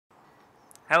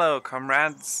Hello,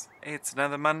 comrades. It's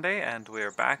another Monday, and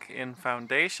we're back in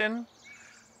Foundation.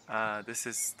 This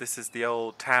is the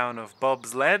old town of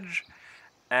Bob's Ledge,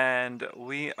 and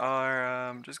we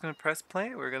are just gonna press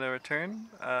play. We're gonna return.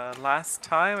 Last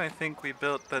time, I think we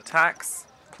built the tax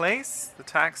place, the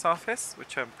tax office,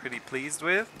 which I'm pretty pleased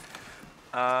with.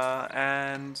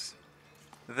 And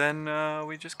then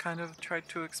we just kind of tried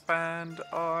to expand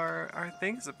our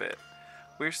things a bit.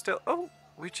 We're still. Oh,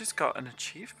 we just got an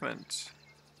achievement.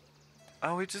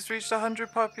 Oh, we just reached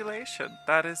 100 population.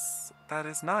 That is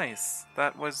nice.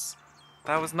 That was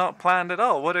not planned at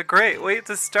all. What a great way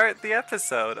to start the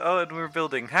episode. Oh, and we're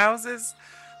building houses.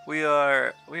 We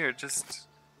are just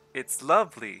it's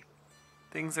lovely.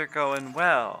 Things are going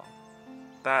well.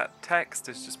 That text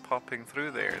is just popping through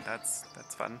there. That's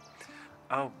fun.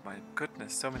 Oh my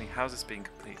goodness, so many houses being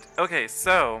complete. Okay,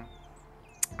 so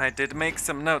I did make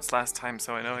some notes last time,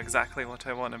 so I know exactly what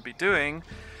I want to be doing,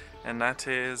 and that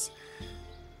is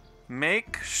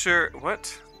make sure.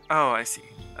 What? Oh, I see.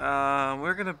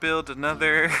 We're gonna build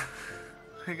another.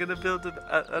 We're gonna build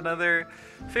another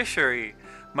fishery.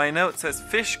 My note says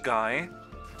fish guy.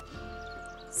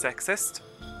 Sexist.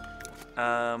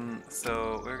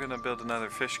 So we're gonna build another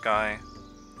fish guy.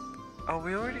 Oh,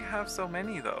 we already have so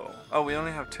many though. Oh, we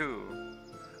only have 2.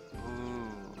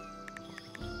 Ooh.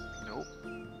 Nope.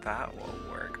 That won't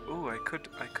work. Ooh, I could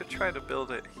try to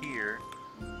build it here.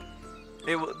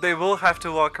 They will have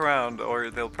to walk around, or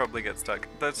they'll probably get stuck.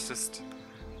 Let's just,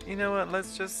 you know what?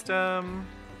 Let's just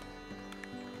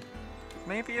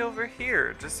maybe over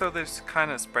here, just so they're kind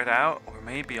of spread out, or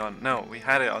maybe on. No, we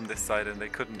had it on this side and they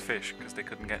couldn't fish because they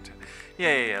couldn't get to.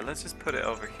 Yeah. Let's just put it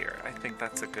over here. I think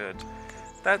that's a good.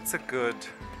 That's a good.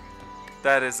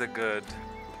 That is a good.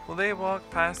 Will they walk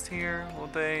past here? Will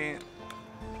they?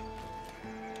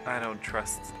 I don't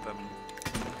trust them,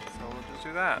 so we'll just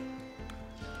do that.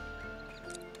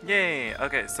 Yay!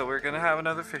 Okay, so we're gonna have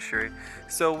another fishery.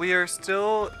 So we are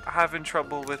still having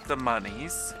trouble with the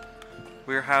monies.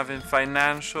 We're having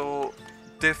financial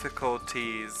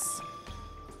difficulties.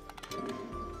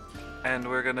 And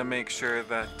we're gonna make sure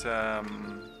that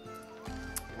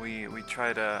we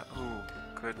try to. Oh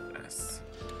goodness.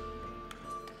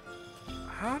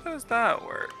 How does that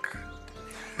work?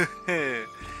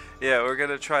 Yeah, we're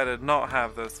gonna try to not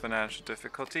have those financial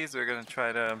difficulties. We're gonna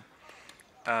try to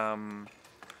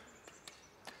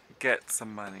get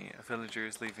some money. A villager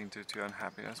is leaving due to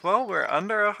unhappiness. Well, we're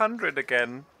under 100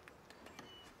 again.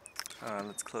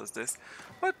 Let's close this.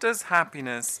 What does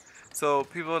happiness? So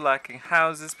people lacking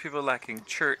houses, people lacking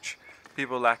church,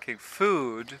 people lacking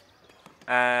food,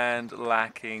 and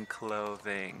lacking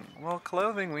clothing. Well,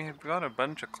 clothing, we have got a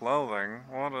bunch of clothing.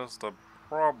 What is the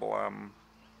problem?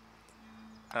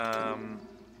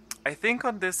 I think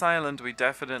on this island we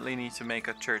definitely need to make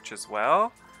a church as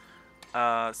well.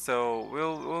 So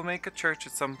we'll make a church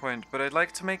at some point, but I'd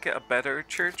like to make it a better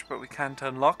church, but we can't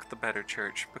unlock the better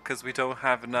church because we don't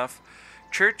have enough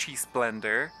churchy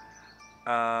splendor,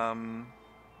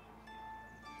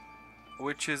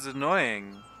 which is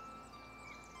annoying.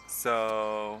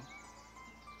 So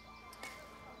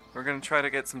we're gonna try to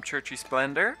get some churchy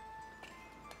splendor.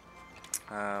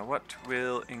 What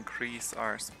will increase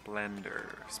our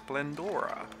splendor?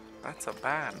 Splendora. That's a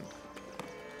band.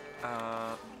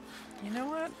 You know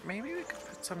what? Maybe we could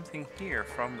put something here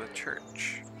from the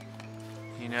church.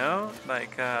 You know?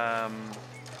 Like,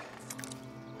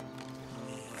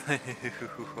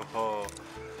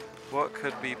 what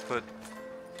could be put?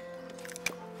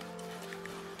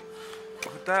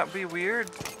 Would that be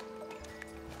weird?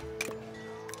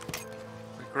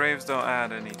 The graves don't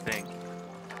add anything.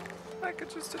 Like,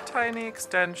 it's just a tiny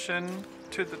extension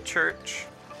to the church.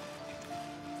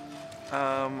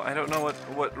 I don't know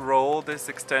what role this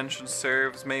extension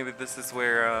serves. Maybe this is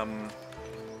where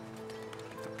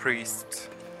the priest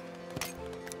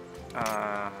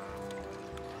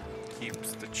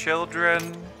keeps the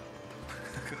children.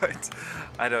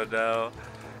 I don't know.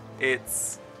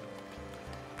 It's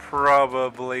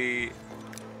probably,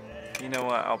 you know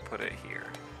what? I'll put it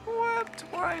here. What?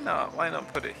 Why not? Why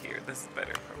not put it here? This is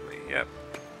better, probably. Yep.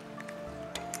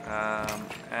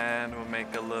 And we'll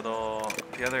make a little.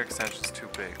 The other extension's too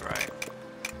big, right?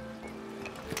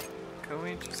 Can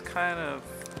we just kind of?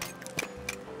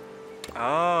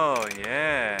 Oh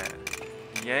yeah,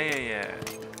 yeah.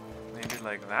 Maybe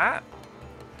like that.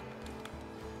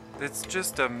 It's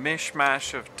just a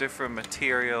mishmash of different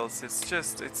materials.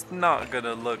 It's not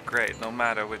gonna look great no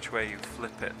matter which way you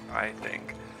flip it, I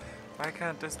think. Why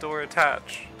can't this door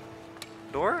attach?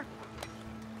 Door?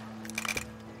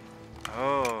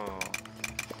 Oh.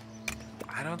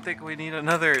 I don't think we need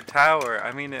another tower.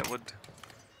 I mean, it would...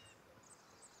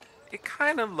 it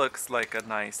kind of looks like a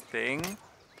nice thing,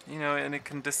 you know, and it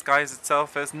can disguise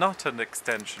itself as not an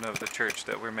extension of the church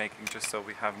that we're making just so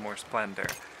we have more splendor.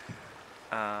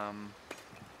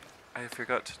 I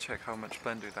forgot to check how much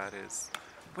splendor that is.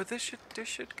 But this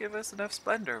should give us enough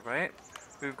splendor, right?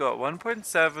 We've got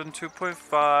 1.7,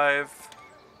 2.5.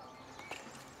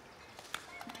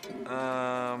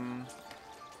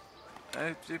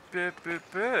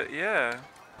 Yeah.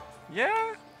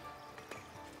 Yeah.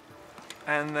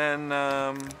 And then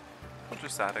we'll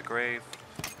just add a grave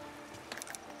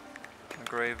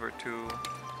or two.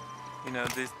 You know,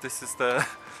 this is the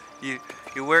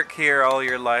you work here all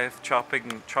your life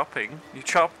chopping. You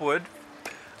chop wood.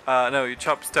 No, you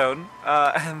chop stone,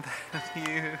 and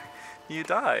then you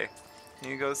die.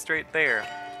 You go straight there.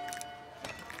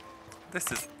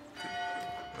 This is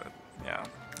yeah.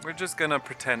 We're just gonna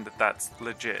pretend that that's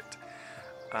legit.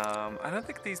 I don't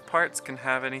think these parts can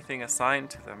have anything assigned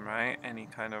to them, right? Any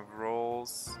kind of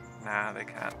roles? Nah, they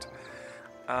can't.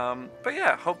 But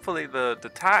yeah, hopefully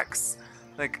the tax,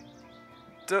 like,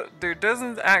 there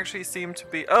doesn't actually seem to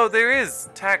be... Oh, there is!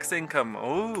 Tax income!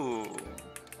 Ooh!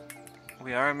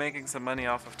 We are making some money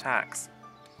off of tax.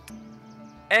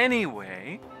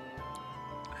 Anyway...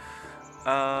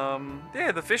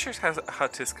 yeah, the Fisher's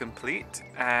hut is complete,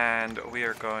 and we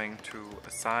are going to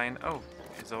assign... Oh,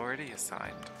 it's already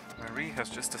assigned. Marie has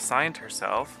just assigned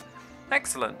herself.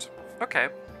 Excellent. Okay.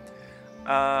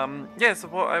 Yeah, so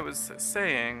what I was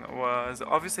saying was,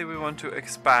 obviously we want to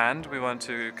expand. We want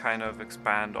to kind of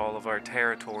expand all of our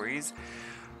territories,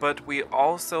 but we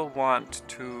also want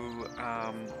to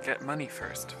get money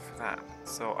first for that.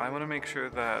 So I want to make sure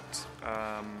that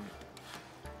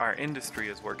our industry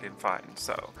is working fine.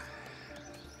 So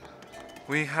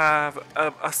we have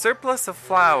a surplus of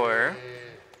flour,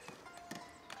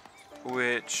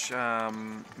 which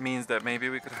means that maybe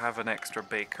we could have an extra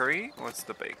bakery. What's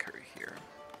the bakery here?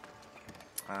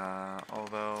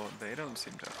 Although they don't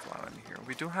seem to have flour in here.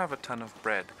 We do have a ton of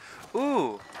bread.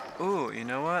 Ooh, you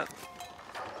know what?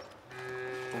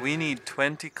 We need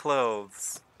 20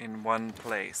 cloves in one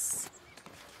place.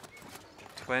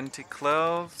 20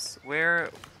 cloves. Where?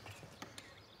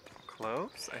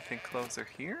 Cloves? I think cloves are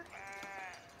here.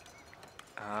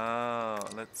 Oh,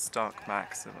 let's stock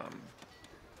maximum.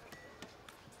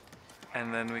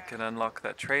 And then we can unlock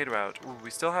that trade route. Ooh, we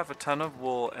still have a ton of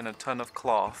wool and a ton of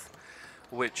cloth,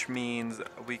 which means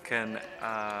we can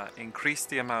increase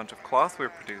the amount of cloth we're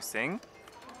producing.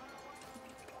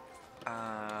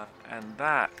 And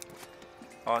that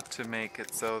ought to make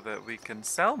it so that we can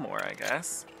sell more, I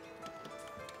guess.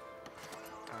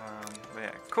 But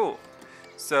yeah, cool.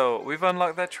 So we've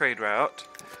unlocked that trade route.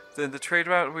 Then the trade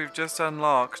route we've just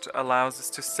unlocked allows us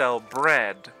to sell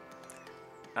bread.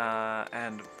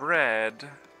 And bread,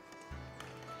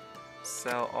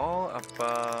 sell all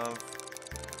above,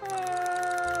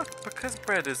 because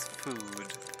bread is food,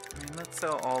 I mean, let's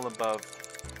sell all above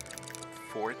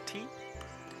 40.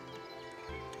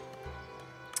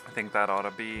 I think that ought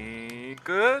to be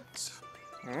good.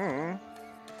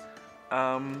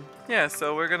 Yeah,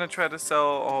 so we're gonna try to sell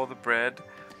all the bread.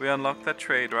 We unlocked that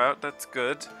trade route, that's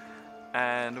good.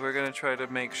 And we're gonna try to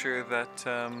make sure that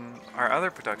our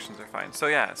other productions are fine. So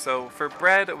yeah, so for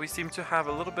bread, we seem to have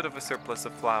a little bit of a surplus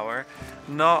of flour,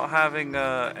 not having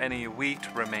any wheat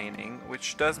remaining,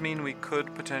 which does mean we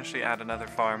could potentially add another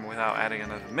farm without adding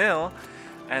another mill.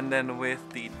 And then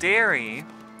with the dairy,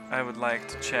 I would like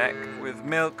to check. With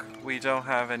milk, we don't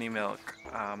have any milk,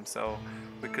 so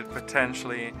we could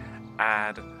potentially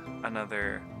add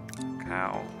another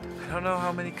cow. I don't know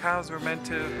how many cows we're meant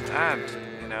to add,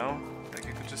 you know? Like,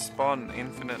 you could just spawn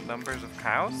infinite numbers of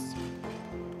cows?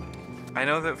 I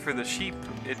know that for the sheep,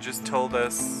 it just told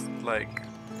us, like,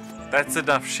 that's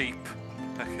enough sheep.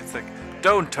 Like, it's like,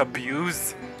 don't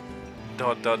abuse! ...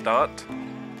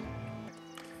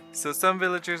 So some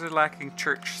villagers are lacking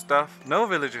church stuff. No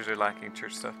villagers are lacking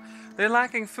church stuff. They're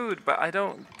lacking food, but I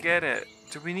don't get it.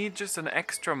 Do we need just an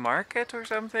extra market or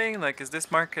something? Like, is this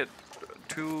market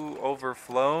too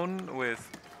overflown with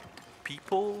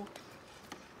people?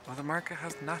 Well, the market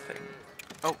has nothing.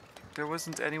 Oh, there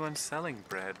wasn't anyone selling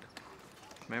bread.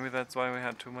 Maybe that's why we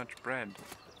had too much bread.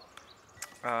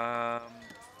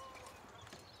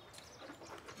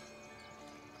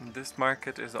 This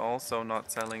market is also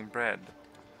not selling bread.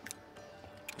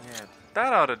 Yeah,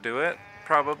 that ought to do it.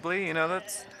 Probably, you know,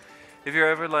 that's... If you're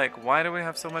ever like, why do we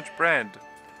have so much bread?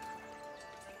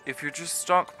 If you're just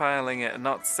stockpiling it and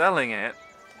not selling it,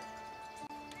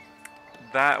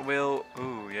 that will...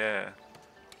 Ooh, yeah.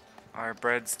 Our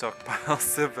bread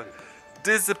stockpiles have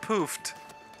disappoofed.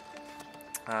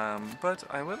 But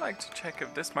I would like to check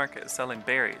if this market is selling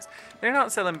berries. They're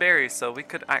not selling berries, so we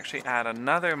could actually add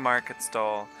another market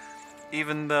stall,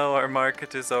 even though our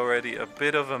market is already a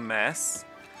bit of a mess.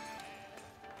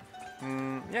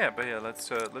 Yeah, but yeah, let's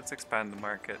expand the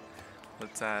market.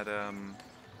 Let's add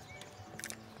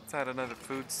another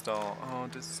food stall. Oh,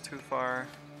 this is too far.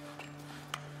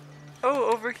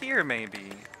 Oh, over here maybe,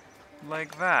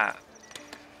 like that.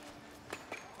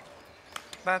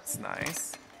 That's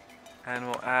nice. And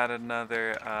we'll add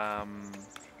another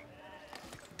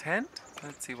tent.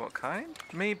 Let's see what kind.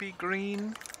 Maybe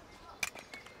green.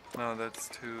 No, that's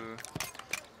too.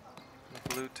 The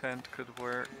blue tent could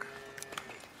work.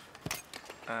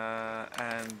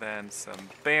 And then some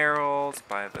barrels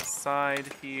by the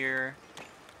side here.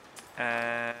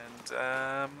 And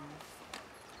I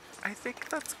think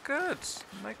that's good.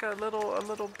 Like a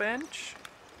little bench.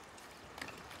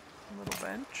 A little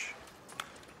bench.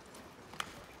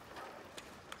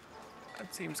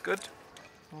 That seems good.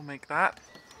 We'll make that.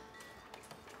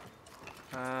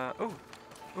 Oh.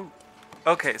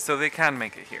 Okay, so they can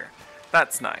make it here.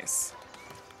 That's nice.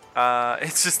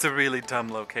 It's just a really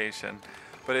dumb location.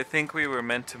 But I think we were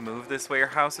meant to move this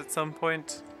warehouse at some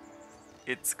point.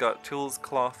 It's got tools,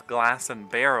 cloth, glass, and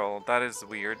barrel. That is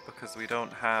weird because we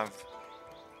don't have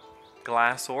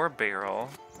glass or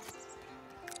barrel.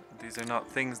 These are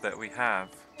not things that we have.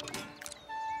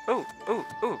 Oh.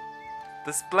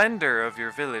 The splendor of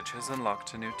your village has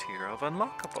unlocked a new tier of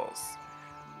unlockables.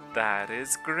 That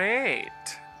is great.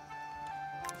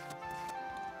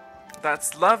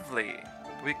 That's lovely.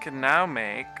 We can now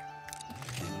make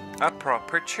a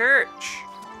proper church.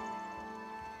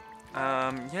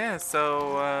 Yeah,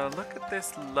 so look at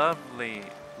this lovely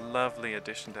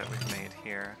addition that we've made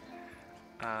here.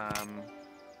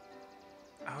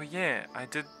 Oh yeah, I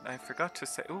forgot to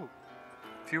say, ooh,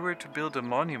 if you were to build a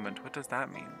monument, what does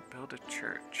that mean? Build a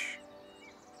church.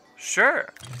 Sure.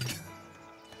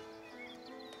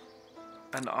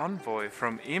 An envoy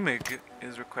from Imig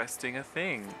is requesting a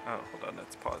thing. Oh, hold on,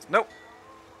 let's pause. Nope.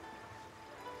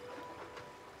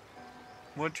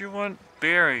 What do you want?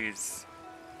 Berries.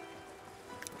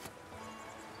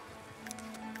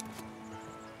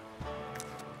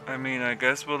 I mean, I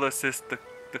guess we'll assist the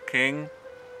king.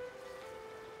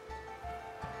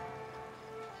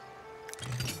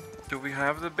 Do we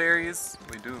have the berries?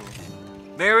 We do.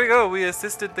 There we go, we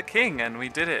assisted the king and we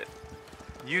did it.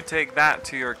 You take that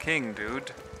to your king,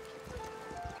 dude.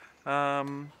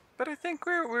 But I think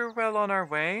we're well on our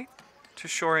way to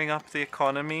shoring up the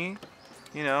economy.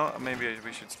 You know, maybe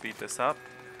we should speed this up.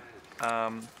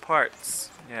 Parts.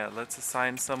 Yeah, let's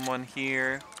assign someone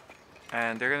here.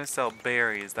 And they're gonna sell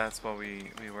berries. That's what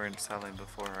we weren't selling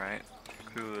before, right?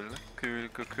 Cool.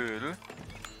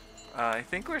 I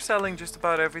think we're selling just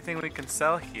about everything we can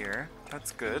sell here.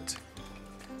 That's good.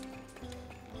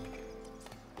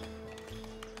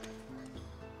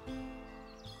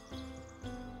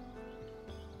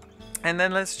 And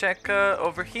then let's check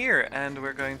over here, and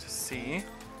we're going to see.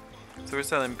 So we're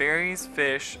selling berries,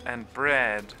 fish, and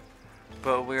bread,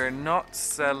 but we're not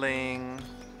selling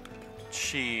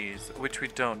cheese, which we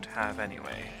don't have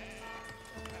anyway.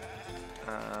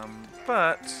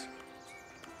 But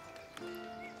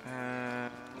I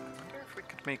wonder if we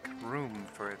could make room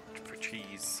for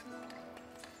cheese.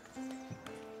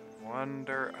 I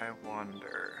wonder.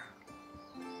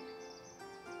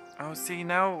 Oh, see,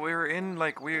 now we're in,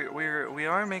 like, we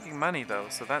are making money though,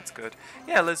 so that's good.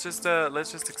 Yeah, let's just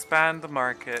expand the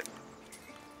market.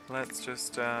 Let's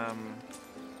just add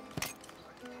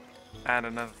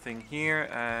another thing here,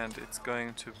 and it's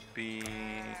going to be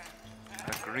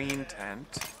a green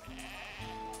tent.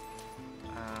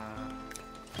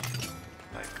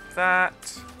 Like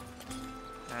that.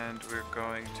 And we're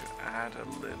going to add a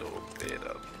little bit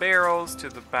of barrels to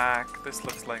the back. This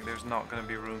looks like there's not going to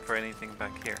be room for anything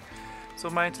back here. So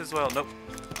might as well, nope.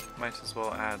 Might as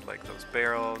well add like those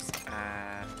barrels,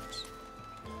 and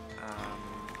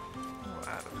we'll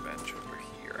add a bench over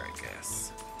here, I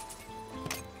guess.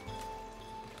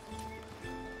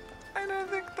 I don't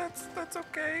think that's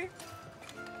okay.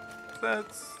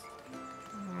 That's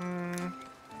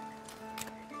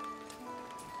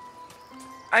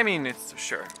I mean, it's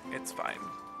sure, it's fine.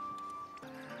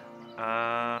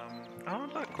 Oh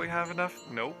look, we have enough.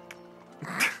 Nope.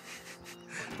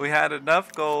 We had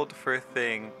enough gold for a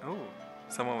thing. Oh,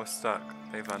 someone was stuck.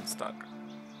 They've unstuck.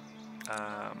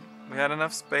 We had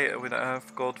enough space. We had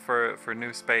enough gold for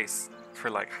new space for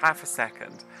like half a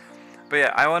second. But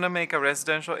yeah, I want to make a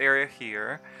residential area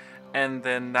here, and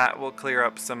then that will clear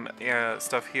up some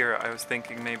stuff here. I was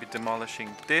thinking maybe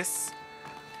demolishing this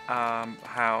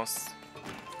house,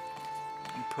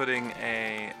 putting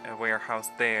a warehouse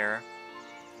there,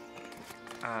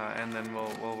 and then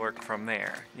we'll work from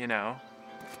there, you know.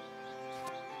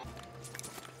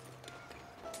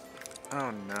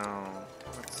 Oh no,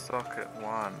 it's socket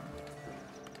 1.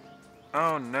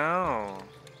 Oh no.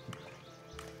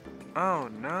 Oh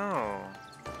no.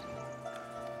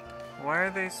 Why are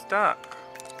they stuck?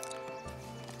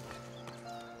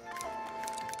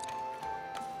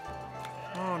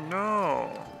 Oh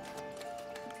no.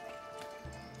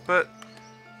 But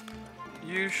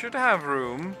you should have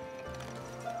room.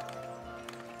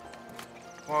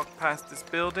 Walk past this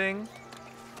building.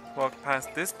 Walk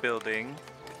past this building.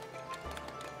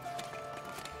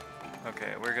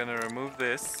 Okay, we're gonna remove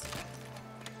this.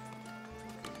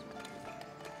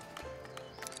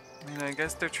 I mean, I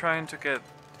guess they're trying to get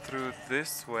through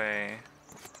this way,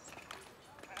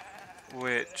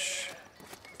 which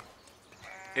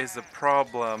is a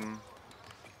problem.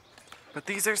 But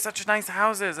these are such nice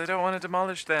houses, I don't want to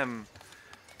demolish them.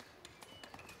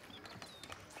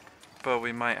 But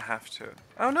we might have to.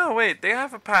 Oh no, wait, they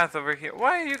have a path over here.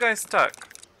 Why are you guys stuck?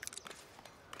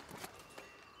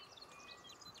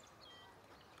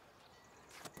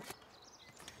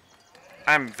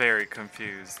 I'm very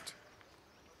confused.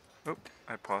 Oop,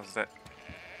 I paused it.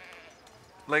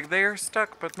 Like, they are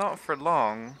stuck, but not for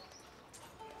long.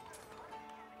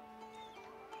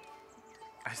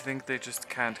 I think they just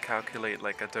can't calculate,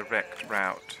 like, a direct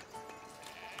route.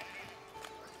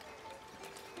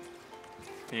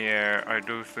 Yeah, I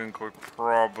do think we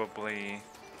probably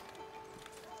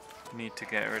need to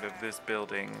get rid of this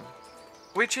building.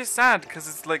 Which is sad, because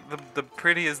it's, like, the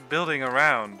prettiest building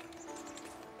around.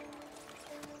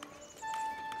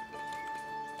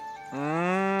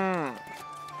 Or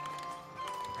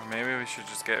maybe we should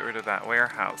just get rid of that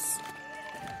warehouse.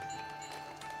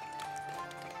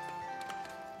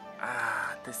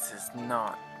 Ah, this is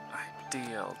not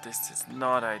ideal. This is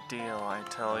not ideal, I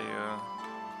tell you.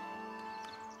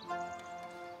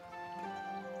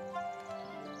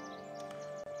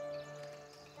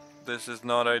 This is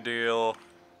not ideal.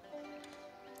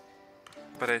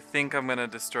 But I think I'm gonna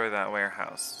destroy that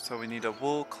warehouse. So we need a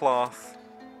wool cloth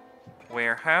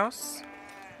warehouse.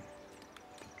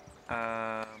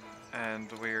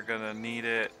 And we're gonna need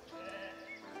it,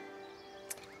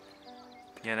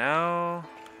 you know,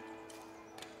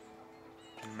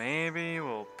 maybe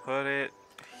we'll put it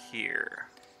here.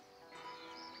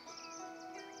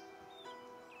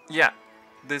 Yeah,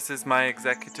 this is my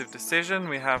executive decision.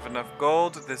 We have enough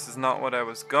gold. This is not what I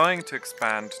was going to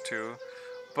expand to,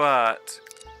 but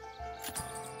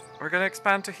we're gonna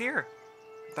expand to here.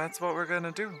 That's what we're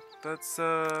gonna do. That's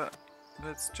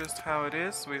just how it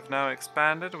is. We've now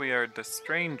expanded. We are the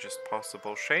strangest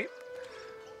possible shape.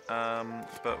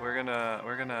 But we're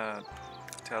gonna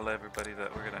tell everybody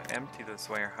that we're gonna empty this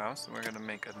warehouse and we're gonna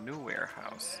make a new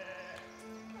warehouse.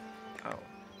 Oh,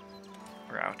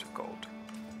 we're out of gold.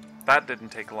 That didn't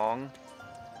take long.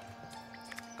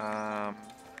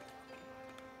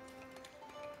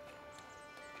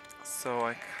 So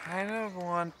I kind of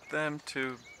want them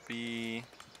to be...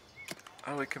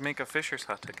 Oh, we could make a fisher's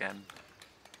hut again.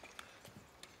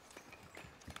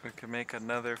 We can make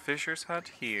another fisher's hut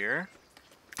here.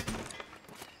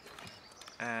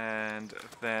 And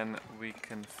then we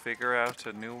can figure out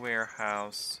a new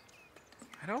warehouse.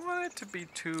 I don't want it to be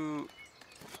too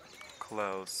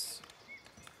close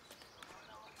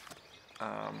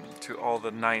to all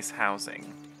the nice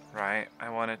housing, right? I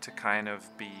want it to kind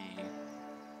of be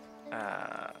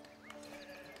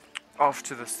off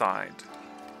to the side.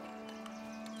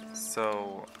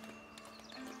 So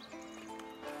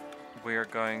we are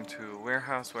going to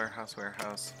warehouse, warehouse,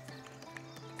 warehouse.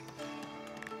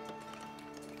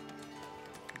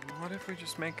 What if we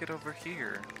just make it over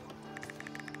here?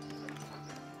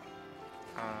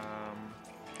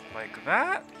 Like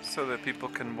that, so that people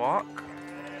can walk.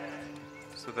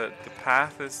 So that the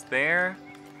path is there.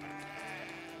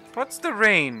 What's the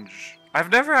range? I've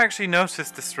never actually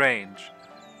noticed this range.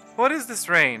 What is this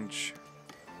range?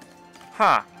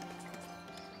 Huh.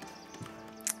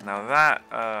 Now that,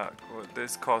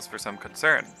 this calls for some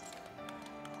concern.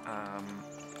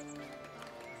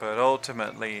 But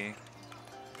ultimately,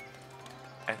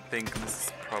 I think this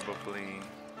is probably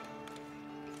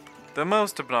the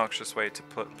most obnoxious way to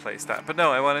place that. But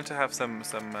no, I wanted to have some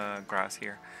grass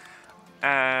here.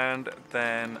 And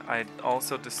then I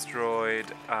also destroyed,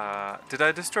 did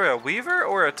I destroy a weaver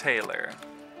or a tailor?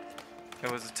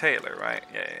 It was a tailor, right?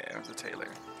 Yeah, it was a tailor.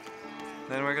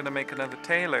 Then we're gonna make another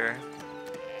tailor.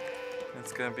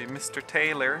 It's gonna be Mr.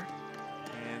 Taylor.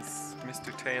 Is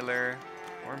Mr. Taylor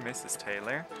or Mrs.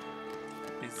 Taylor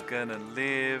is gonna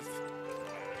live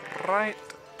right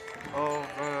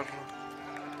over.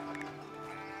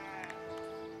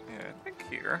 Yeah, I think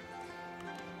here.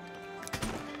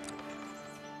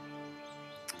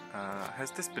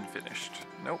 Has this been finished?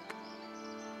 Nope.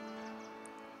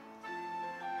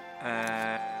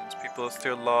 And people are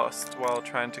still lost while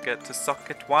trying to get to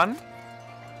socket 1.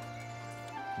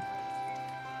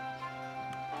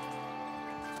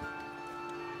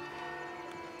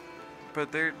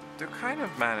 But they're kind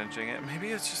of managing it. Maybe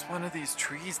it's just one of these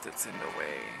trees that's in the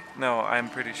way. No, I'm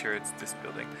pretty sure it's this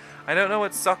building. I don't know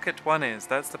what socket 1 is.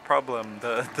 That's the problem.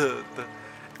 The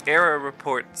error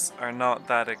reports are not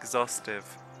that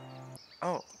exhaustive.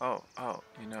 Oh.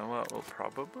 You know what will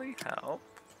probably help?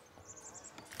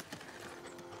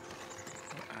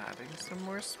 Adding some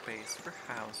more space for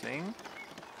housing.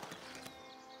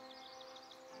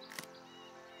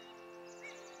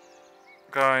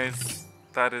 Guys,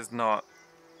 that is not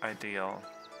ideal.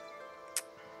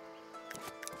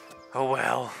 Oh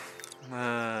well.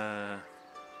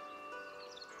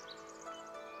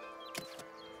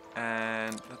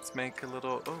 And let's make a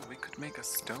little... Oh, we could make a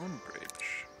stone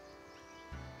bridge.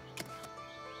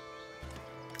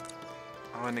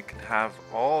 Oh, and it can have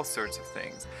all sorts of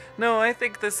things. No, I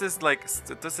think this is like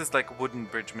wooden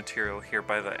bridge material here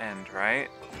by the end, right?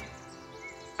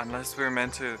 Unless we're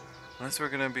meant to... Unless we're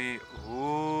gonna be...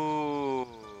 Ooh.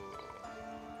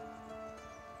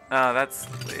 No, that's...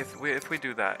 If we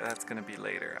do that, that's gonna be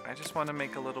later. I just want to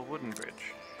make a little wooden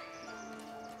bridge.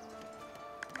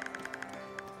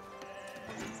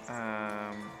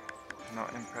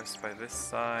 Not impressed by this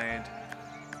side.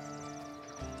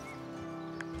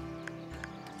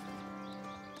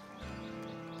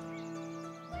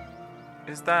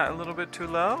 Is that a little bit too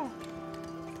low?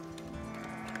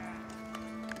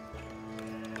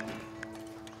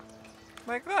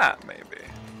 Like that, maybe.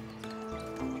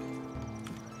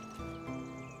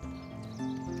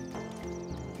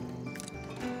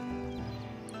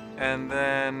 And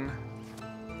then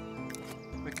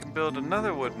we can build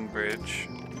another wooden bridge.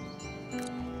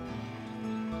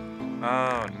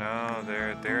 Oh no,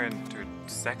 they're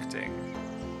intersecting.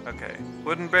 Okay,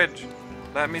 wooden bridge.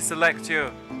 Let me select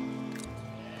you.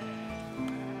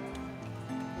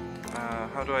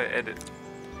 How do I edit?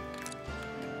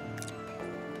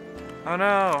 Oh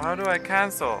no, how do I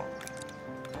cancel?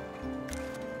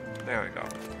 There we go.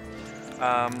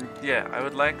 Yeah, I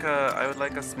would like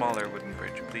a smaller wooden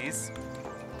bridge, please.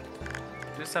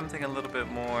 Do something a little bit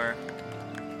more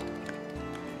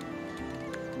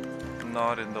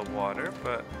not in the water,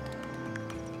 but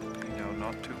you know,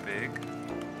 not too big.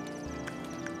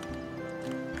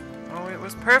 Oh, it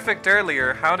was perfect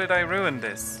earlier. How did I ruin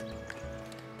this?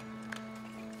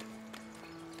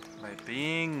 By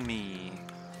being me.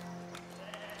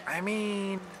 I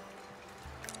mean,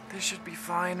 this should be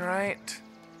fine, right?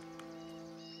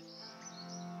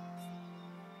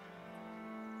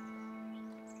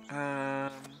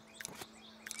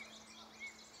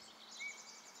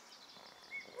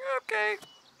 Okay.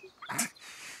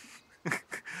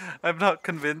 I'm not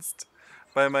convinced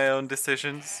by my own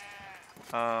decisions.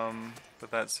 But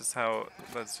that's just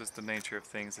the nature of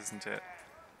things, isn't it?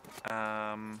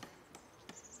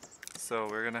 So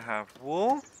we're gonna have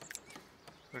wool.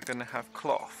 We're gonna have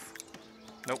cloth.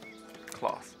 Nope,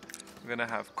 cloth. We're gonna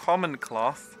have common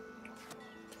cloth.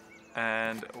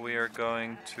 And we are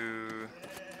going to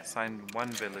assign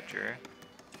one villager.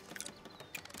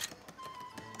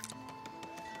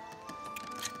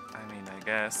 I mean, I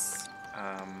guess.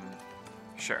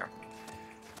 Sure.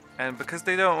 And because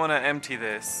they don't want to empty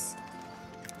this,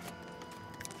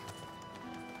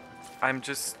 are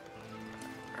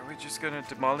we just gonna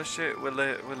demolish it? Will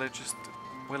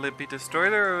it be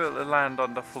destroyed, or will it land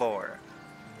on the floor?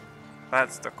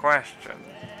 That's the question.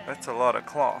 That's a lot of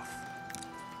cloth.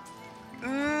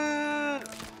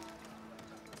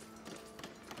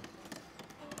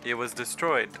 It was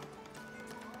destroyed.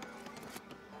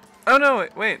 Oh no,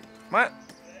 wait, what?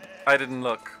 I didn't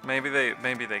look. Maybe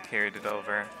they carried it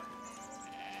over.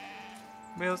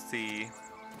 We'll see.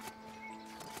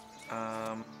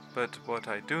 But what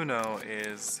I do know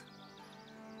is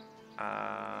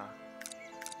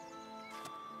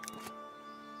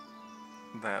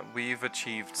that we've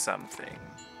achieved something.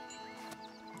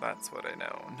 That's what I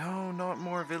know. No, not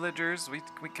more villagers.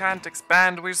 We can't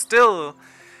expand. We're still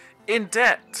in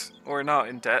debt. Or not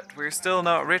in debt. We're still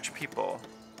not rich people.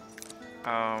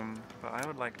 But I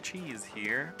would like cheese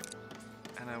here.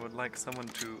 And I would like someone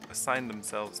to assign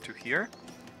themselves to here.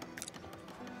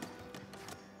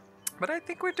 But I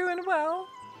think we're doing well.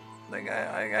 Like,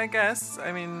 I guess.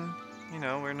 I mean, you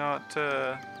know, we're not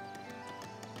the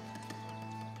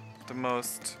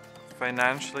most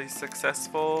financially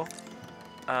successful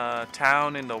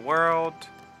town in the world.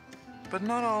 But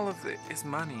not all of it is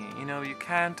money. You know, you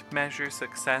can't measure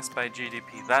success by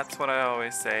GDP. That's what I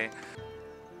always say.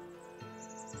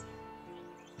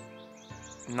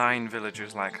 9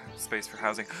 villagers lack space for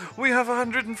housing. We have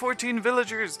 114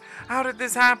 villagers! How did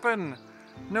this happen?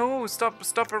 No,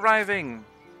 stop arriving!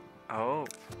 Oh,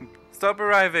 stop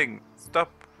arriving! Stop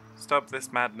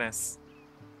this madness.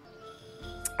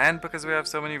 And because we have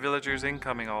so many villagers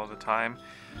incoming all the time,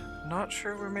 not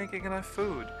sure we're making enough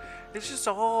food. It's just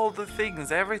all the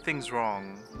things, everything's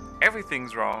wrong.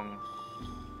 Everything's wrong.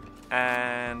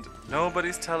 And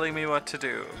nobody's telling me what to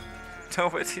do.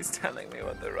 Nobody's telling me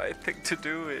what the right thing to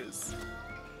do is.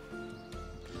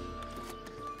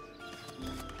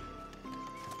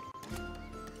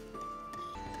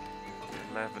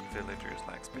 "11 villagers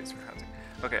lack space for housing."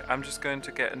 Okay, I'm just going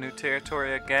to get a new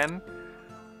territory again.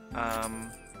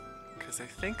 Because I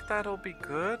think that'll be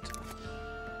good.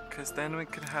 Because then we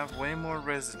can have way more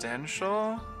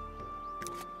residential.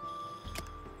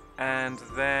 And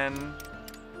then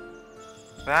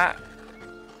that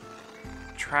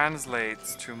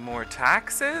translates to more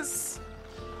taxes?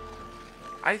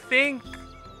 I think.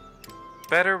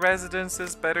 Better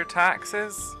residences, better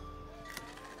taxes.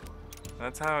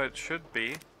 That's how it should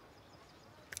be.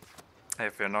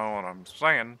 If you know what I'm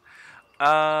saying.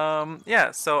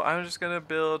 Yeah, so I'm just gonna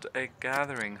build a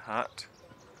gathering hut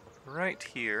right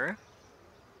here.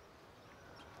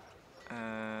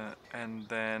 And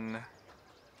then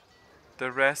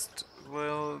the rest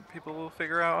people will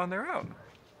figure out on their own.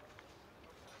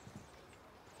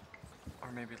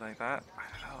 Or maybe like that. I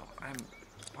don't know.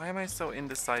 Why am I so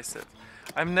indecisive?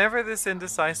 I'm never this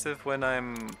indecisive when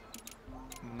I'm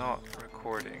not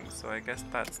recording, so I guess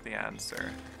that's the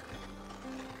answer.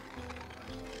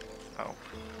 Oh,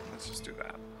 let's just do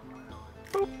that.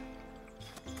 Boop.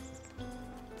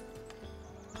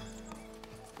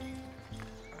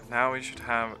 Now we should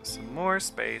have some more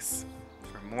space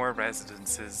for more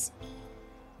residences.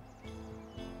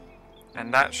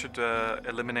 And that should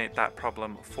eliminate that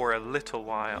problem for a little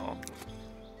while.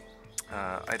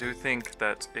 I do think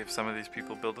that if some of these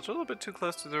people build it a little bit too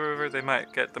close to the river, they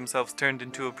might get themselves turned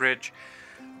into a bridge.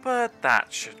 But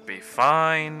that should be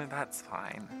fine. That's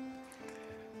fine.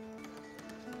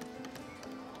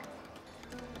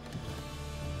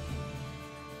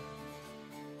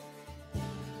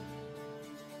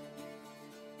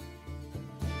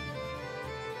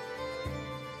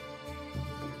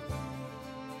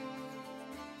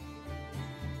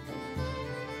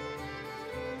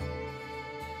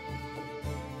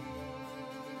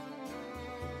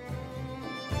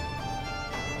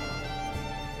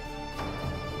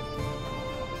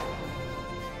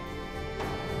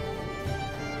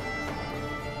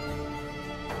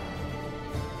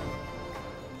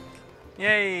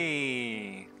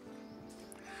 Yay!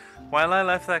 While I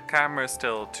left that camera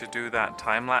still to do that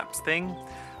time-lapse thing,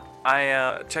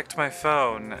 I checked my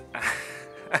phone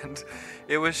and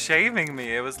it was shaming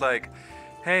me. It was like,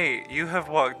 hey, you have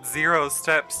walked 0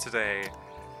 steps today.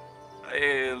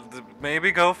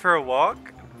 Maybe go for a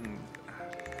walk?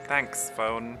 Thanks,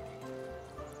 phone.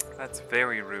 That's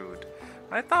very rude.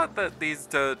 I thought that these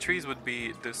trees would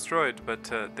be destroyed, but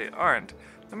they aren't.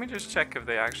 Let me just check if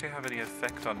they actually have any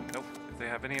effect on... Nope. If they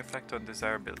have any effect on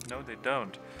desirability. No, they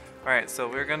don't. Alright, so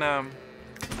we're gonna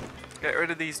get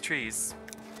rid of these trees.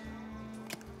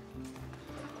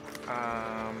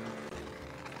 And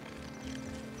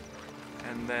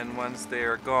then once they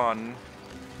are gone...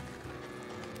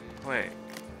 Wait.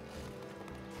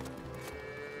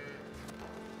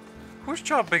 Who's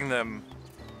chopping them?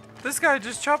 This guy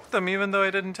just chopped them even though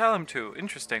I didn't tell him to.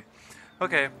 Interesting.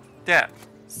 Okay, yeah.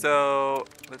 So,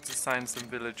 let's assign some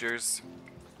villagers.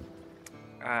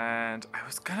 And I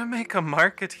was gonna make a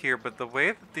market here, but the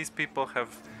way that these people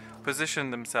have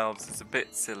positioned themselves is a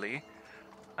bit silly.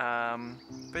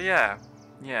 But yeah.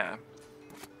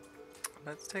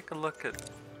 Let's take a look at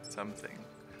something.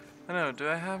 I don't know, do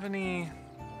I have any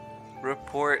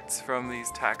reports from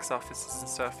these tax offices and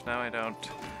stuff? No, I don't.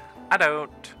 I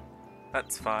don't.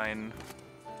 That's fine.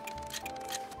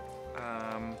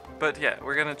 But yeah,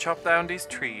 we're gonna chop down these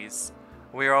trees.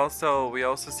 We also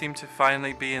seem to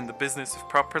finally be in the business of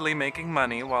properly making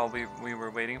money while we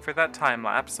were waiting for that time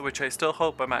lapse, which I still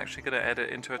hope I'm actually gonna edit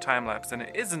into a time lapse and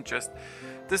it isn't just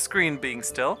the screen being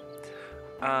still.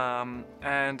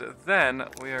 And then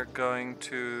we are going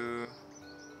to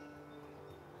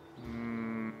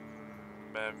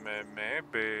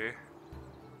maybe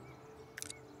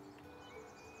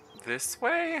this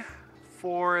way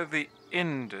for the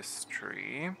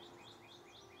industry.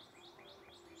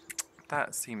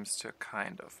 That seems to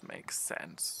kind of make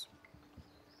sense,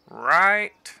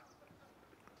 right?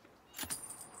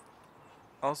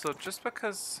 Also, just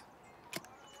because...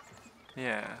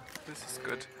 Yeah, this is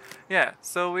good. Yeah,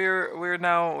 so we're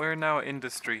now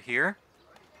industry here.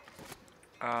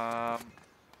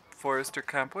 Forester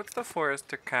camp. What's the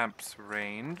forester camp's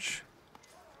range?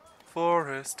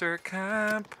 Forester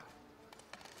camp.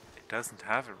 It doesn't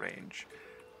have a range.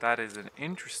 That is an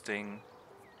interesting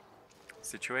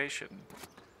situation.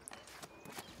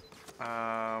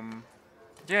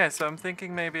 Yeah, so I'm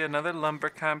thinking maybe another lumber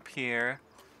camp here,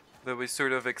 that we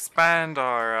sort of expand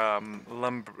our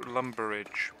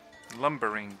lumberoonie.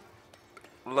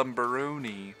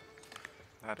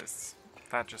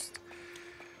 That just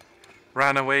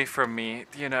ran away from me,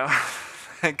 you know,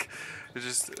 like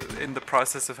just in the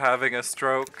process of having a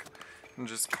stroke and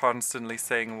just constantly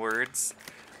saying words.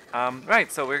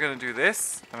 Right, so we're gonna do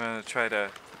this. I'm gonna try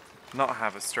to not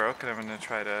have a stroke, and I'm going to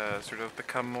try to sort of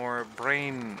become more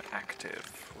brain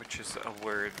active, which is a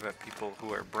word that people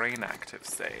who are brain active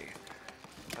say.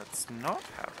 Let's not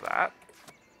have that.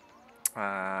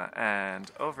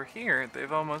 And over here,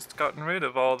 they've almost gotten rid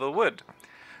of all the wood,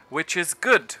 which is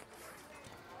good.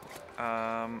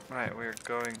 Right, we're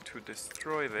going to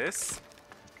destroy this.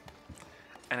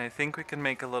 And I think we can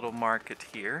make a little market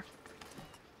here.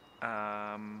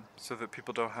 So that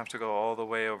people don't have to go all the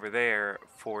way over there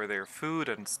for their food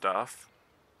and stuff.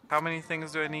 How many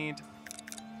things do I need?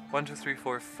 1, 2, 3,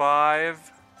 4,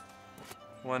 5.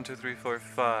 1, 2, 3, 4,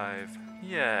 5.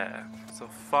 Yeah, so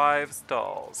 5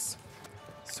 stalls.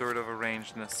 Sort of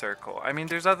arranged in a circle. I mean,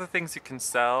 there's other things you can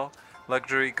sell,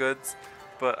 luxury goods,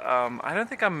 but I don't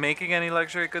think I'm making any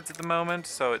luxury goods at the moment,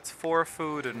 so it's 4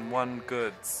 food and 1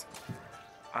 goods.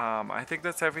 I think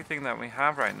that's everything that we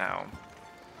have right now.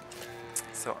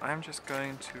 So I'm just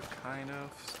going to kind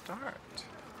of start.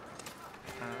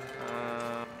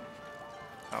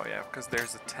 Oh yeah, because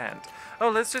there's a tent. Oh,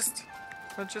 let's just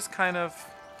kind of,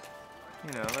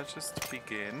 you know, let's just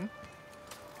begin.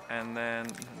 And then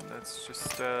let's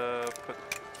just put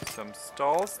some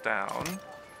stalls down.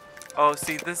 Oh,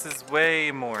 see, this is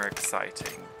way more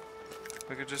exciting.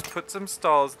 We could just put some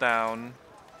stalls down.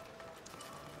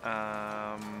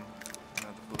 Another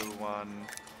blue one.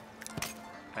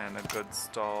 And a good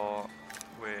stall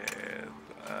with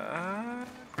a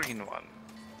green one.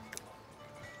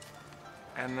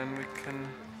 And then we can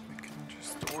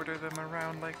just order them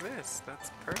around like this.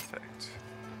 That's perfect.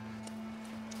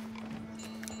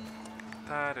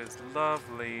 That is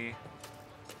lovely.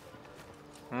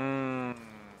 Oh,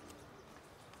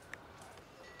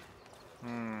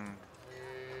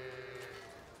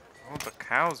 the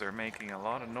cows are making a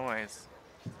lot of noise.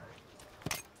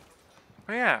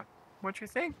 But yeah. What you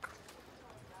think?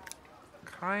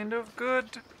 Kind of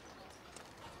good.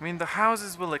 I mean, the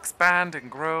houses will expand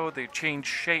and grow, they change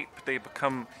shape, they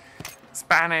become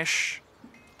Spanish.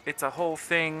 It's a whole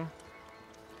thing.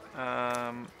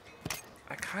 I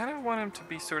kind of want them to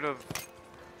be sort of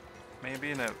maybe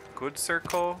in a good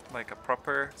circle, like a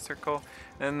proper circle.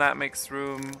 And that makes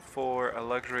room for a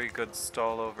luxury goods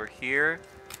stall over here.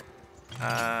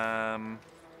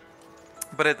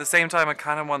 But at the same time, I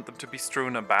kind of want them to be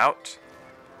strewn about.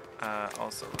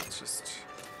 Also, let's just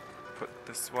put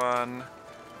this one.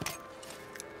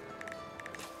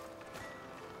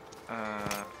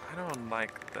 I don't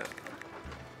like that.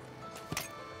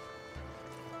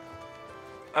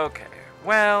 Okay,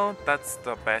 well, that's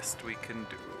the best we can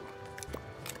do.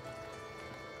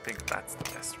 I think that's the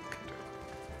best we can do.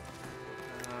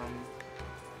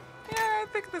 Yeah, I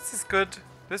think this is good.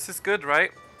 This is good,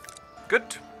 right?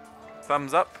 Good.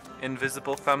 Thumbs up,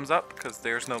 invisible thumbs up, because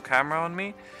there's no camera on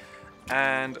me.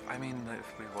 And I mean,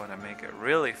 if we want to make it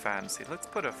really fancy, let's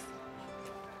put a...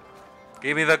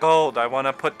 Give me the gold. I want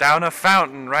to put down a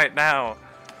fountain right now.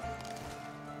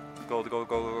 Gold, gold,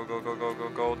 gold, gold, gold, gold,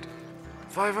 gold, gold.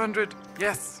 500.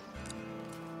 Yes.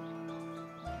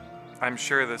 I'm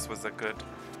sure this was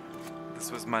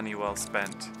this was money well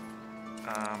spent.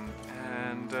 Oh,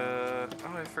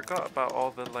 I forgot about all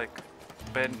the like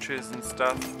benches and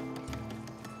stuff.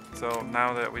 So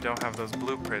now that we don't have those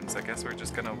blueprints, I guess we're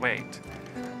just gonna wait.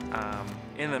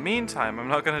 In the meantime, I'm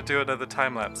not gonna do another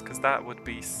time lapse because that would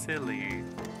be silly.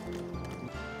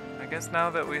 I guess now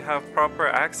that we have proper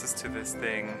access to this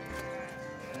thing,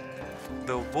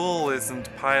 the wool isn't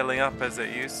piling up as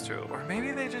it used to. Or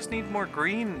maybe they just need more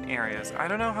green areas. I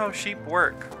don't know how sheep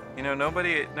work. You know,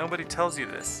 nobody tells you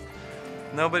this.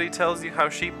 Nobody tells you how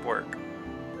sheep work.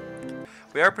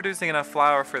 We are producing enough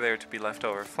flour for there to be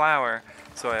leftover flour,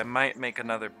 so I might make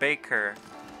another baker.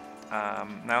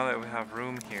 Now that we have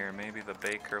room here, maybe the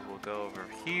baker will go over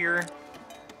here.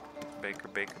 Baker,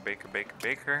 baker, baker, baker,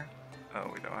 baker. Oh,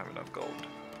 we don't have enough gold.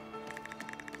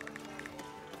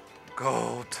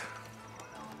 Gold.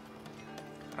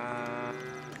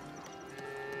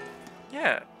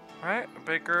 Yeah, right? A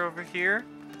baker over here?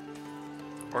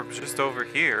 Or just over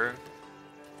here.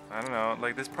 I don't know,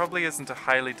 like this probably isn't a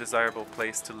highly desirable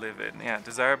place to live in. Yeah,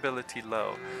 desirability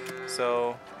low.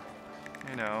 So,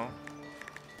 you know,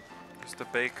 just a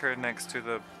baker next to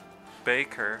the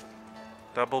baker.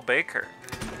 Double baker.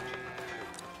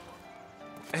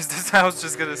 Is this house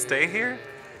just gonna stay here?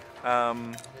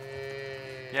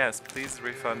 Yes, please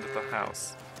refund the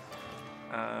house.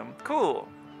 Cool.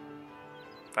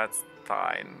 That's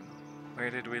fine. Where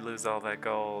did we lose all that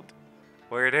gold?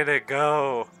 Where did it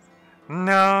go?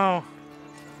 No!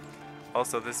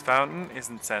 Also, this fountain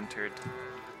isn't centered.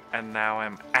 And now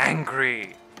I'm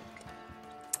angry!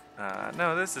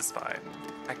 No, this is fine.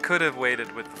 I could have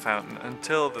waited with the fountain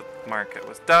until the market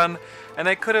was done, and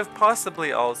I could have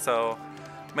possibly also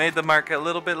made the market a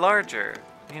little bit larger.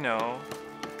 You know,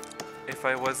 if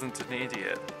I wasn't an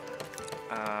idiot.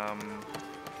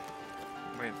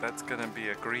 Wait, that's gonna be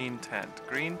a green tent.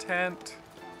 Green tent?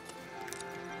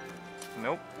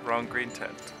 Nope, wrong green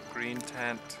tent. Green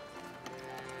tent.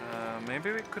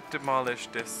 Maybe we could demolish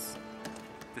this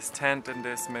tent and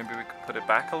this. Maybe we could put it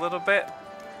back a little bit.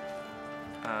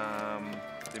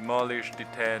 Demolish the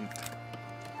tent.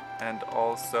 And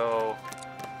also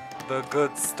the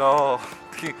good stall.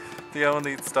 the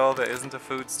only stall that isn't a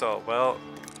food stall. Well,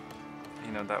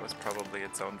 you know, that was probably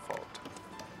its own fault.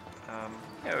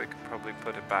 Yeah, we could probably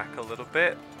put it back a little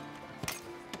bit.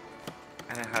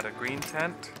 And it had a green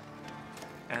tent.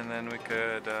 And then we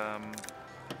could,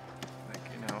 like,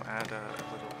 you know, add a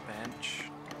little bench.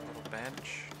 A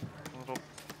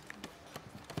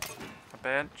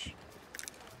bench.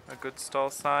 A good stall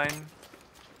sign.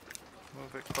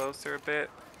 Move it closer a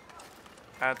bit.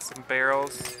 Add some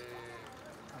barrels.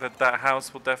 That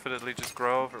house will definitely just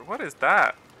grow over. What is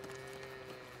that?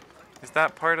 Is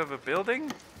that part of a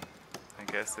building? I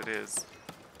guess it is.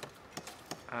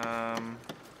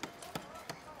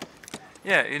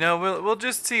 Yeah, you know, we'll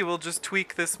just see. We'll just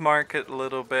tweak this market a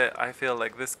little bit. I feel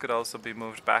like this could also be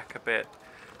moved back a bit.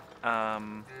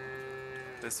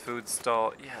 This food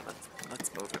stall. Yeah,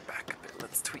 let's move it back a bit.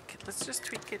 Let's tweak it. Let's just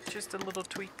tweak it just a little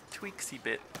tweaksy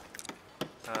bit.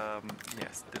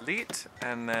 Yes, delete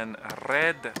and then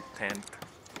red tent.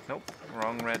 Nope,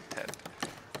 wrong red tent.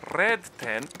 Red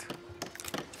tent.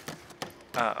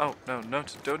 Oh, no,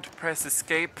 don't press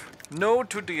escape. No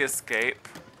to the escape.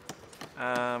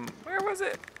 Where was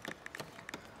it?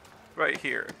 Right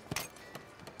here.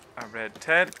 A red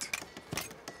tent.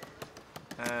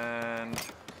 And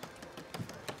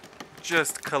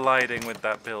just colliding with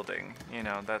that building. You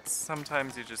know, that's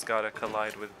sometimes you just gotta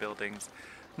collide with buildings.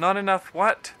 Not enough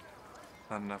what?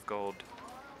 Not enough gold.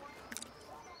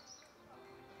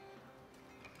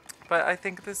 But I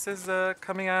think this is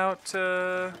coming out.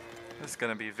 This is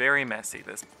gonna be very messy.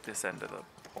 This end of the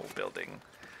whole building.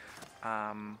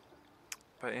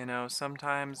 But you know,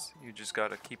 sometimes you just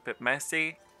gotta keep it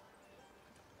messy.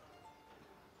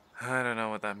 I don't know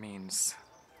what that means.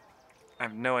 I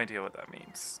have no idea what that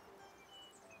means.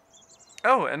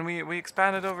 Oh, and we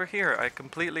expanded over here. I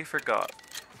completely forgot.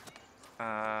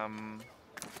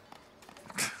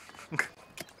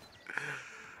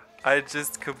 I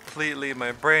just completely,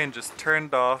 my brain just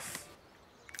turned off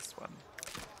this one.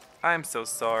 I'm so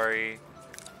sorry.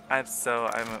 I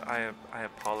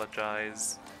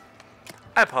apologize.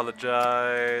 I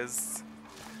apologize.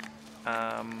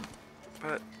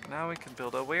 But now we can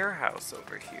build a warehouse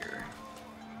over here.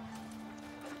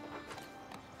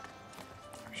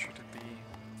 Or should it be?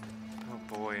 Oh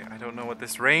boy, I don't know what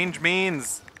this range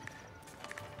means.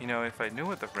 You know, if I knew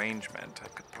what the range meant, I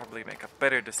could probably make a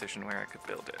better decision where I could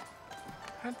build it.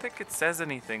 I don't think it says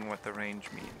anything what the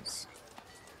range means.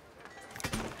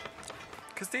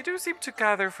 Because they do seem to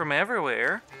gather from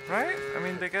everywhere, right? I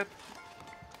mean, they get...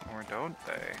 Or don't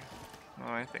they? No,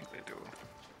 I think they do.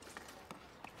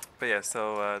 But yeah,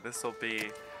 so this will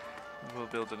be... We'll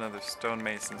build another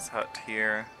stonemason's hut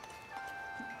here.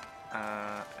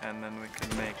 And then we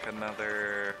can make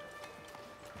another...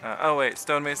 oh wait,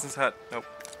 stonemason's hut. Nope.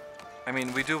 I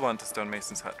mean, we do want a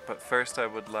stonemason's hut, but first I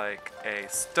would like a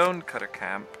stonecutter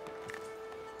camp.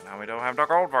 Now we don't have the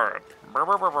gold for it.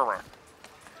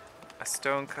 A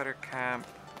stonecutter camp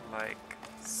like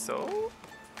so.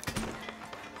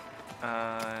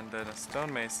 And then a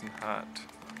stonemason hut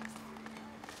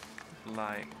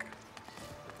like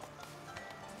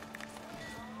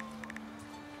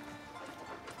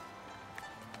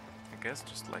I guess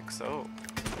just like so.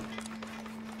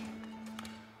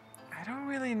 I don't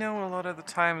really know a lot of the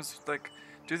times, like,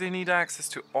 do they need access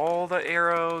to all the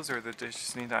arrows or do they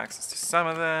just need access to some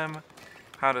of them?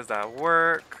 How does that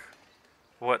work?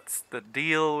 what's the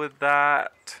deal with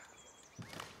that.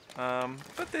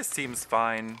 But this seems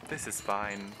fine. This is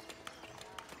fine.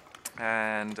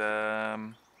 And I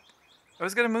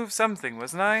was gonna move something,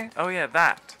 wasn't I? Oh yeah,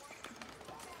 that.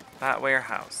 That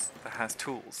warehouse that has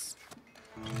tools.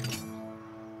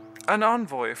 An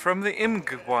envoy from the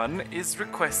Img one is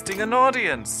requesting an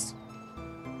audience.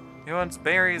 He wants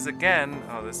berries again.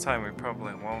 Oh, this time we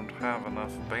probably won't have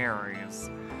enough berries.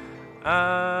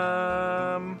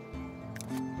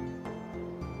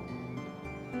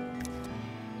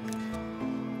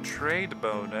 Trade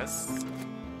bonus.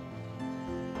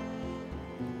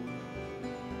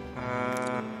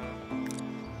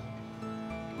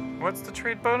 What's the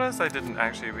trade bonus? I didn't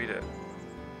actually read it.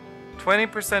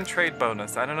 20% trade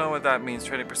bonus. I don't know what that means.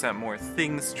 20% more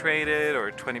things traded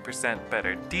or 20%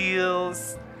 better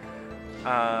deals.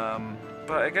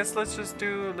 But I guess let's just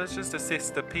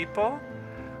assist the people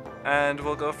and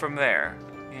we'll go from there.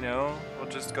 You know, we'll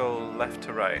just go left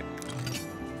to right.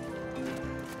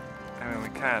 I mean, we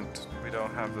can't. We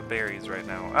don't have the berries right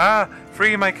now. Ah!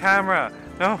 Free my camera!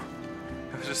 No!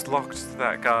 I was just locked to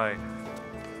that guy.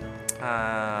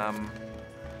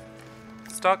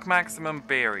 Stock maximum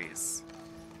berries.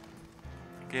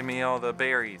 Give me all the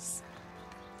berries.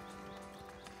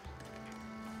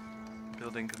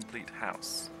 Building complete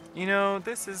house. You know,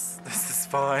 this is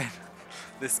fine.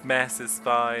 This mess is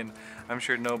fine. I'm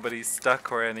sure nobody's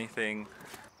stuck or anything.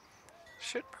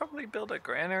 Should probably build a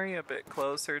granary a bit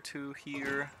closer to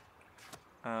here.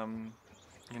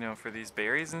 You know, for these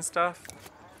berries and stuff.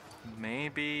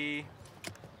 Maybe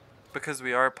because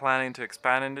we are planning to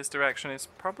expand in this direction, it's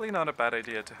probably not a bad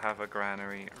idea to have a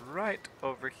granary right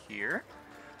over here.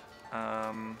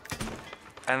 And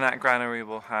that granary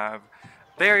will have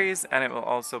berries, and it will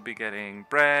also be getting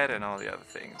bread and all the other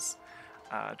things.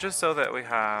 Just so that we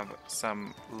have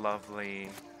some lovely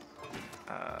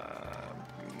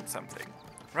something.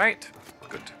 Right?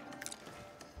 Good.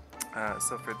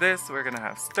 So for this, we're gonna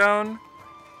have stone.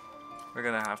 We're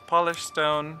gonna have polished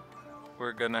stone.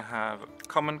 We're gonna have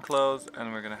common clothes,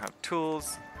 and we're gonna have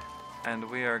tools. And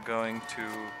we are going to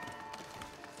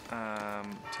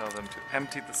tell them to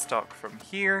empty the stock from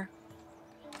here.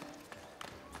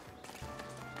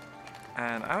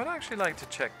 And I would actually like to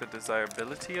check the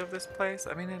desirability of this place.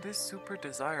 I mean, it is super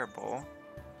desirable.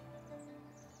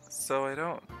 So I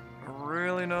don't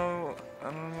really know. I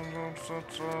don't know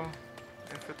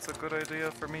if it's a good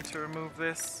idea for me to remove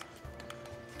this.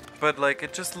 But like,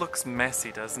 it just looks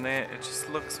messy, doesn't it? It just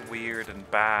looks weird and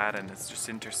bad, and it's just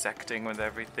intersecting with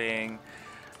everything.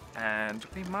 And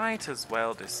we might as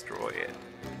well destroy it.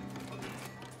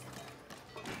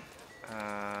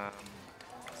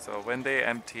 So when they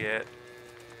empty it,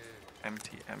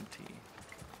 empty.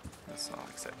 Let's not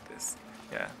accept this.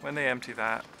 Yeah, when they empty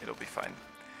that, it'll be fine.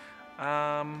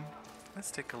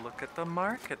 Let's take a look at the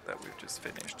market that we've just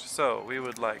finished. So we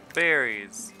would like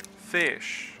berries,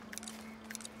 fish.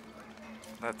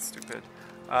 That's stupid.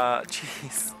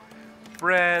 Cheese,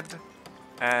 bread,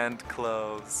 and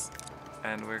clothes.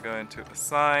 And we're going to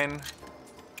assign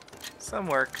some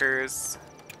workers.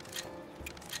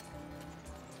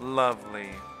 Lovely.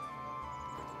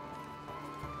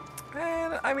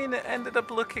 And I mean, it ended up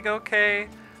looking okay.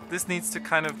 This needs to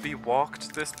kind of be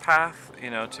walked, this path, you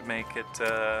know, to make it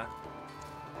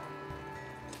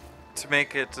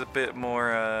a bit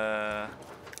more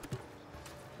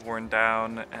worn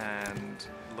down and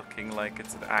looking like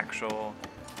it's an actual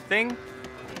thing.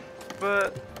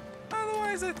 But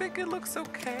otherwise, I think it looks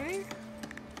okay.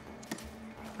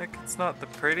 Like, it's not the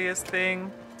prettiest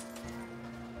thing.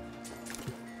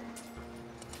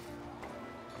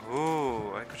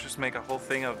 Ooh, I could just make a whole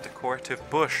thing of decorative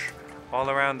bush all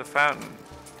around the fountain.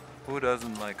 Who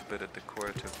doesn't like a bit of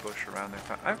decorative bush around their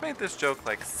fountain? I've made this joke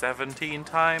like 17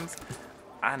 times.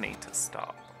 I need to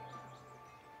stop.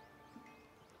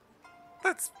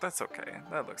 That's okay.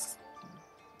 That looks,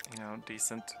 you know,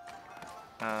 decent.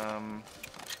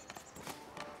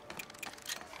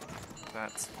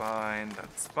 That's fine.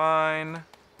 That's fine.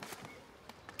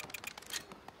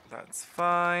 That's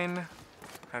fine.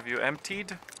 Have you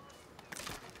emptied?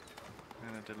 I'm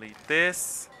gonna delete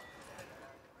this.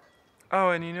 Oh,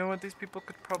 and you know what these people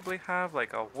could probably have?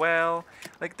 Like a well.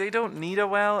 Like, they don't need a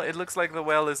well. It looks like the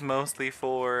well is mostly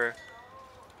for...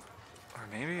 Or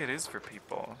maybe it is for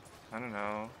people. I don't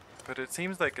know. But it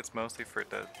seems like it's mostly for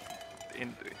the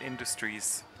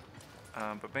industries.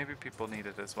 But maybe people need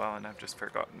it as well, and I've just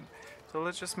forgotten. So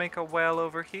let's just make a well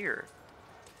over here.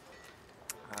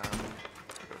 Sort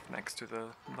of next to the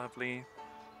lovely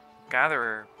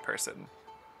gatherer person.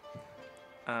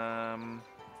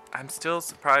 I'm still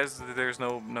surprised that there's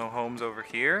no homes over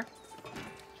here.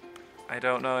 I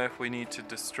don't know if we need to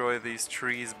destroy these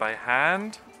trees by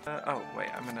hand. Oh, wait,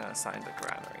 I'm gonna assign the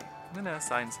granary. I'm gonna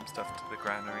assign some stuff to the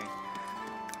granary.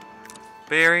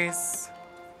 Berries,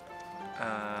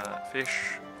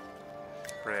 fish,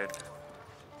 bread,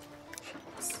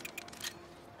 cheese.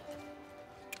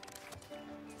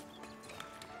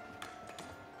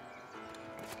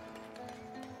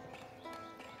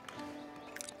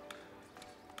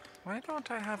 Why don't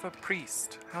I have a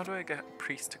priest? How do I get a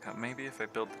priest to come? Maybe if I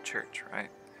build the church, right?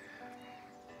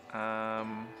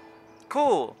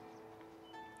 Cool.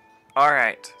 All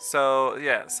right. So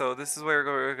yeah. So this is where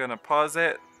we're gonna pause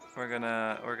it. We're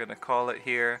gonna call it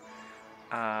here.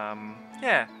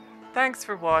 Yeah. Thanks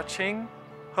for watching.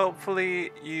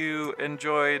 Hopefully you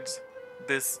enjoyed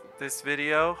this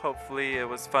video. Hopefully it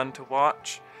was fun to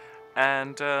watch.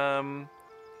 And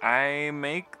I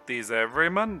make these every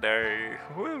Monday.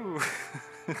 Woo!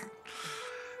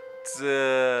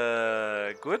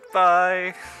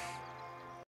 Goodbye.